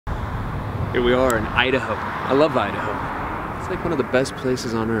Here we are in Idaho. I love Idaho. It's like one of the best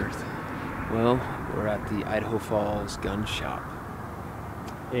places on earth. Well, we're at the Idaho Falls gun shop.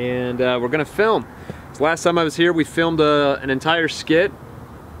 And we're gonna film. Last time I was here, we filmed an entire skit,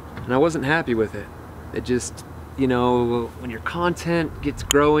 and I wasn't happy with it. It just, you know, when your content gets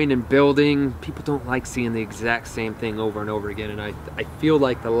growing and building, people don't like seeing the exact same thing over and over again. And I feel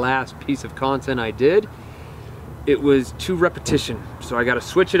like the last piece of content I did, it was too repetition. So I gotta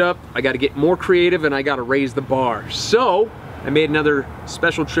switch it up, I gotta get more creative, and I gotta raise the bar. So I made another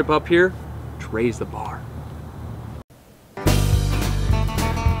special trip up here to raise the bar.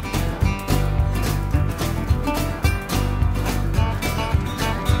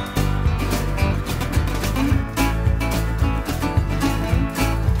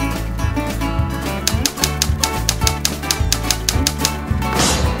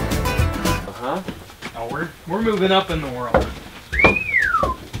 We're moving up in the world.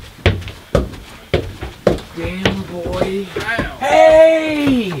 Damn, boy.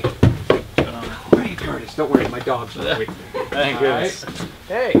 Hey! Hey, Curtis, don't worry, my dog's with me. Thank goodness.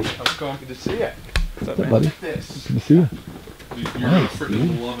 Hey, how's it going? Good to see you. What's up, buddy? Look at this. Good to see you. You're gonna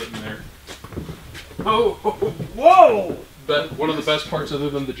freaking love it in there. Oh, whoa! But one of the best parts, other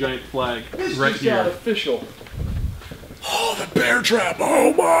than the giant flag, This right just here. got official. Oh, the bear trap!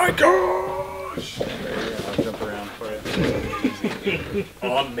 Oh my gosh! I'll jump around for you.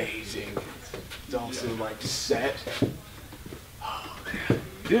 Amazing. It's also like set. Oh man,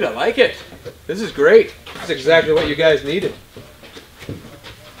 dude, I like it. This is great. This is exactly what you guys needed.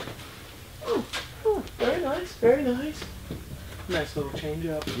 Oh, very nice, very nice. Nice little change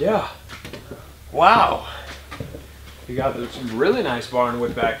up. Yeah. Wow. You got some really nice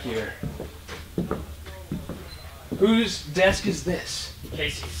barnwood back here. Whose desk is this?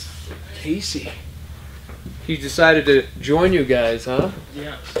 Casey's. Casey. He decided to join you guys, huh?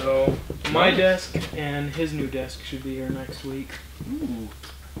 Yeah, so my desk and his new desk should be here next week. Ooh,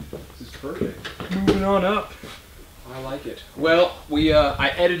 this is perfect. Moving on up. I like it. Well,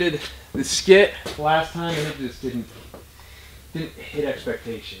 I edited the skit last time and it just didn't hit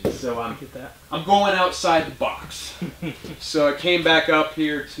expectations. So I'm going outside the box. So I came back up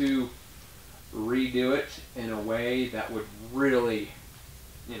here to redo it in a way that would really,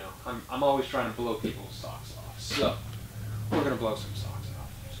 you know, I'm always trying to blow people's socks off. So we're gonna blow some socks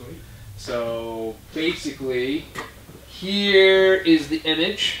off. Sweet. So basically, here is the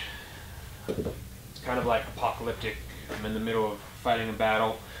image. It's kind of like apocalyptic. I'm in the middle of fighting a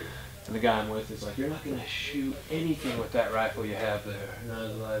battle, and the guy I'm with is like, "You're not gonna shoot anything with that rifle you have there." And I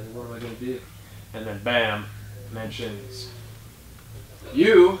was like, "What am I gonna do?" And then bam, mentions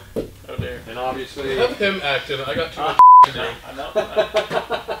you. Oh dear. And obviously, Have him acting. I got too much to do. I know.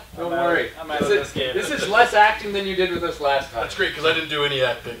 don't worry. I'm out of this game. This is less acting than you did with us last time. That's great because I didn't do any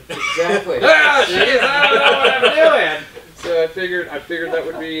acting. Exactly. Ah, jeez, I don't know what I'm doing. So I figured that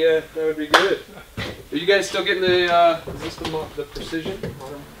would be good. Are you guys still getting the is this the precision?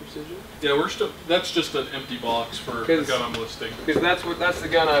 Modern precision? Yeah, we're still. That's just an empty box for the gun I'm listing. Because that's the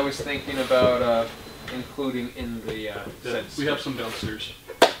gun I was thinking about including in the Yeah, set. we have some downstairs.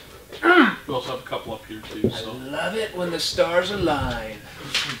 We also have a couple up here too. I So love it when the stars align.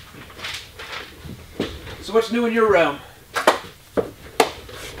 So what's new in your realm?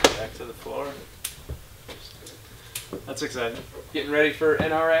 Back to the floor. That's exciting. Getting ready for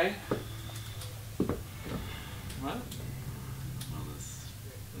NRA? What? Well,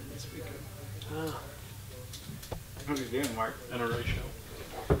 this weekend. Oh. What are you doing, Mark? NRA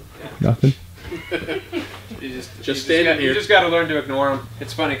show. Nothing. Just standing here. You just got to learn to ignore him.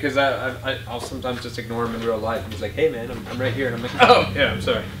 It's funny because I'll sometimes just ignore him in real life. And he's like, "Hey man, I'm right here," and I'm like, "Oh yeah, I'm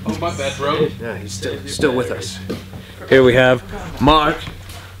sorry." Oh my bad, bro. Yeah, he's still with us. Here we have Mark.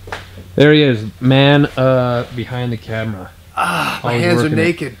 There he is, man, behind the camera. Ah, my hands are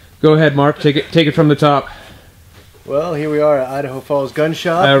naked. Go ahead, Mark. Take it from the top. Well, here we are at Idaho Falls Gun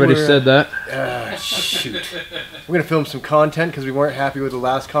Shop. I already said that. Shoot. We're going to film some content because we weren't happy with the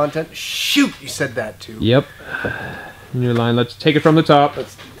last content. Shoot, you said that too. Yep. New line. Let's take it from the top.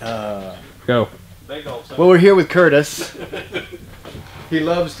 Go. Well, we're here with Curtis. He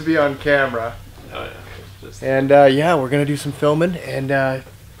loves to be on camera. Oh yeah. And yeah, we're going to do some filming and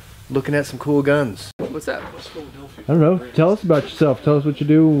looking at some cool guns. What's that? I don't know. Tell us about yourself. Tell us what you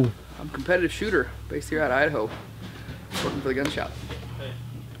do. I'm a competitive shooter based here out of Idaho, working for the gun shop.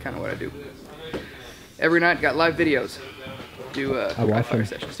 Kind of what I do. Every night, got live videos. Do I watch fire them.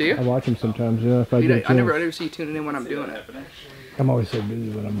 sessions. Do you? I watch them sometimes. Yeah, if I You get know, a I never chance. see you tuning in when I'm doing it. I'm always so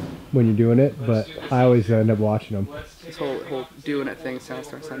busy when you're doing it, but I always end up watching them. This whole doing it thing sounds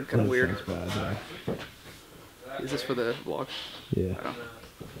kind of weird. Sounds bad, Is this for the vlog? yeah. I don't know.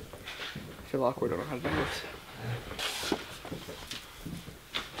 feel awkward. I don't know how to do this.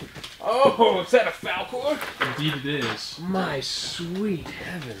 Oh, is that a Falcor? Indeed it is. My sweet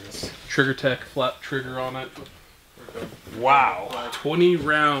heavens. Trigger Tech flat trigger on it. Wow. 20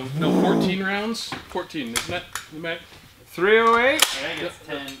 rounds. No, 14 rounds? 14, isn't it? The mag? 308? I think it's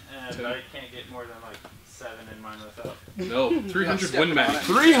 10, but I can't get more than like 7 in mine without. No, 300 Win Mag.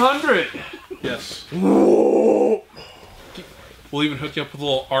 300! Yes. We'll even hook you up with a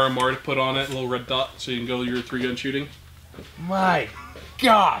little RMR to put on it, a little red dot, so you can go your 3-gun shooting. My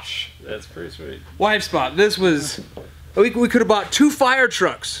gosh. That's pretty sweet. Wife spot, this was... We could have bought 2 fire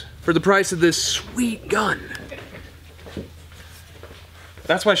trucks for the price of this sweet gun.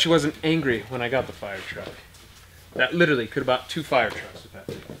 That's why she wasn't angry when I got the fire truck. That literally could have bought 2 fire trucks with that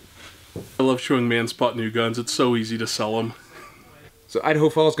thing. I love showing ManSpot new guns. It's so easy to sell them. So Idaho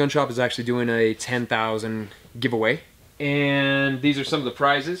Falls Gun Shop is actually doing a 10,000 giveaway. And these are some of the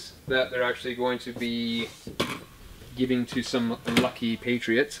prizes that they're actually going to be giving to some lucky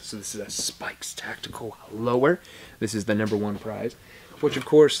patriots. So this is a Spikes Tactical Lower. This is the #1 prize. Which of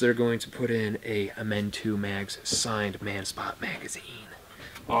course they're going to put in a Men 2 Mags signed ManSpot magazine.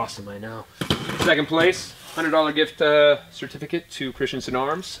 Awesome, I know. Second place, $100 gift certificate to Christensen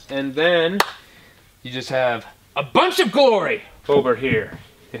Arms. And then you just have a bunch of glory over here.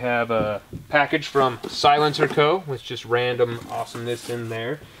 You have a package from Silencer Co. with just random awesomeness in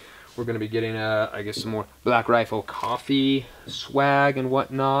there. We're going to be getting, I guess, some more Black Rifle coffee, swag and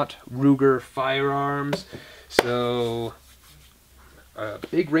whatnot, Ruger firearms. So, a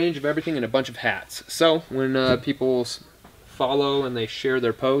big range of everything and a bunch of hats. So, when people follow and they share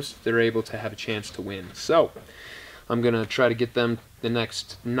their posts, they're able to have a chance to win. So, I'm going to try to get them the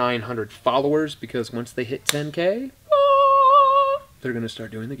next 900 followers because once they hit 10K, they're going to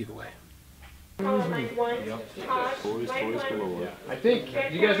start doing the giveaway. Toys galore. I think.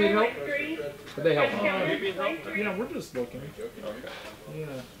 You guys need help? Would they help? Yeah, we're just looking. Yeah.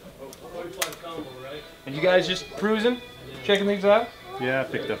 And you guys just cruising? Checking things out? Yeah, I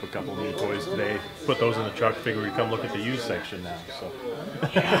picked up a couple new toys today. Put those in the truck. Figure we'd come look at the used section now. So.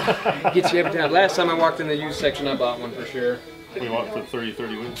 Gets you every time. Last time I walked in the used section, I bought one for sure. We walked the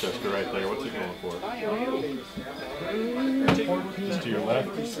 30-30 Winchester right there. What's it going for? Just to your left.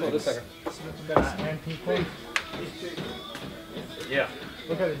 Oh, this second. Yeah.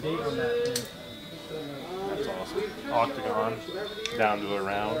 Look at the date on that. That's awesome. Octagon, down to a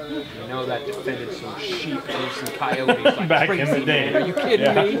round. You know that defended some sheep and some coyotes like Back crazy, in the day. man. Are you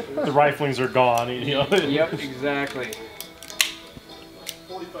kidding me? The riflings are gone. You know. Yep, exactly.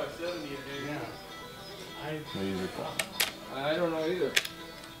 These are fun. I don't know either.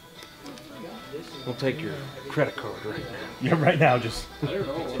 We'll take your credit card right now. Yeah, right now, just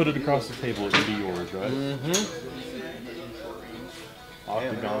put it across the table. It can be yours, right? Mm-hmm.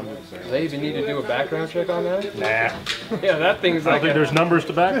 Octagon. Do they even need to do a background check on that? Nah. Yeah, that thing's I don't like think there's numbers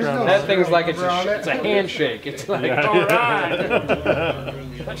to background. that thing's like it's a handshake. It's like, all right,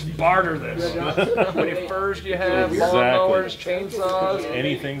 let's barter this. How many furs do you have? Exactly. Lawnmowers, chainsaws?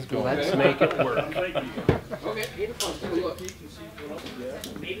 Anything's going. Let's make it work.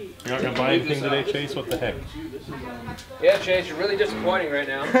 You're not gonna buy anything today, Chase? What the heck? Yeah, Chase, you're really disappointing right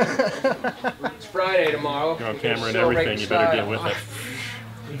now. It's Friday tomorrow. You're on camera and Still everything. right You better get style. with it.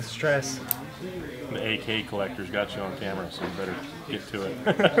 Stress. The AK collector's got you on camera, so you better get to it.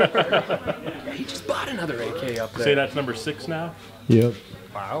 He just bought another AK up there. Say that's number 6 now? Yep.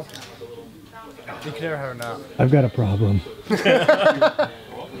 Wow. You can never have enough. I've got a problem.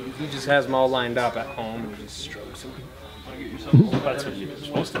 He just has them all lined up at home and he just strokes them. That's what you're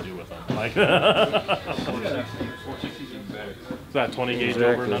supposed to do with them. Like, is that 20 gauge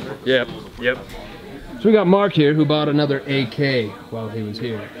over and under? Yep, yep. So we got Mark here who bought another AK while he was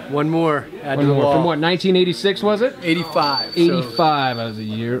here. One more. Add One to the more. wall. From what, 1986 was it? 85. 85 as a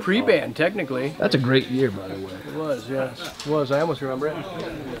year. Pre-band, technically. That's a great year, by the way. It was, yes. It was. I almost remember it.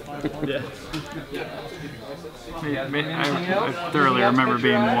 I thoroughly remember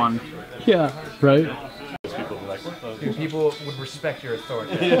being one. Yeah, right? People be like, what the? People would respect your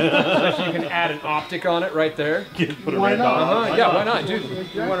authority. Especially you can add an optic on it right there. Put a red dot. Yeah, why not, dude?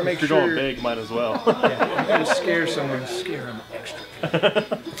 You want to make If you're sure going big, might as well. you gotta scare someone, scare them extra.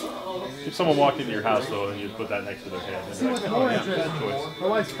 If someone walked into your house, though, and you put that next to their head, then you're like, oh, yeah, good choice. My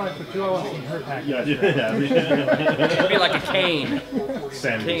wife's 5'2". I want to see her pack. Yeah. It'd be like a cane.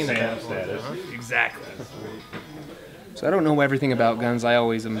 Sam status. Exactly. So I don't know everything about guns. I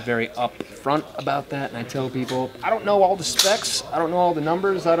always am very upfront about that, and I tell people, I don't know all the specs, I don't know all the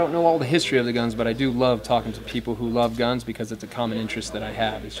numbers, I don't know all the history of the guns, but I do love talking to people who love guns because it's a common interest that I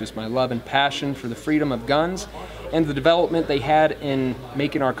have. It's just my love and passion for the freedom of guns and the development they had in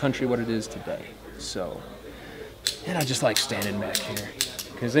making our country what it is today. So, and I just like standing back here,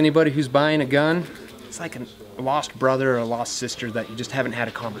 because anybody who's buying a gun, it's like a lost brother or a lost sister that you just haven't had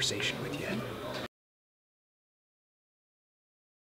a conversation with yet.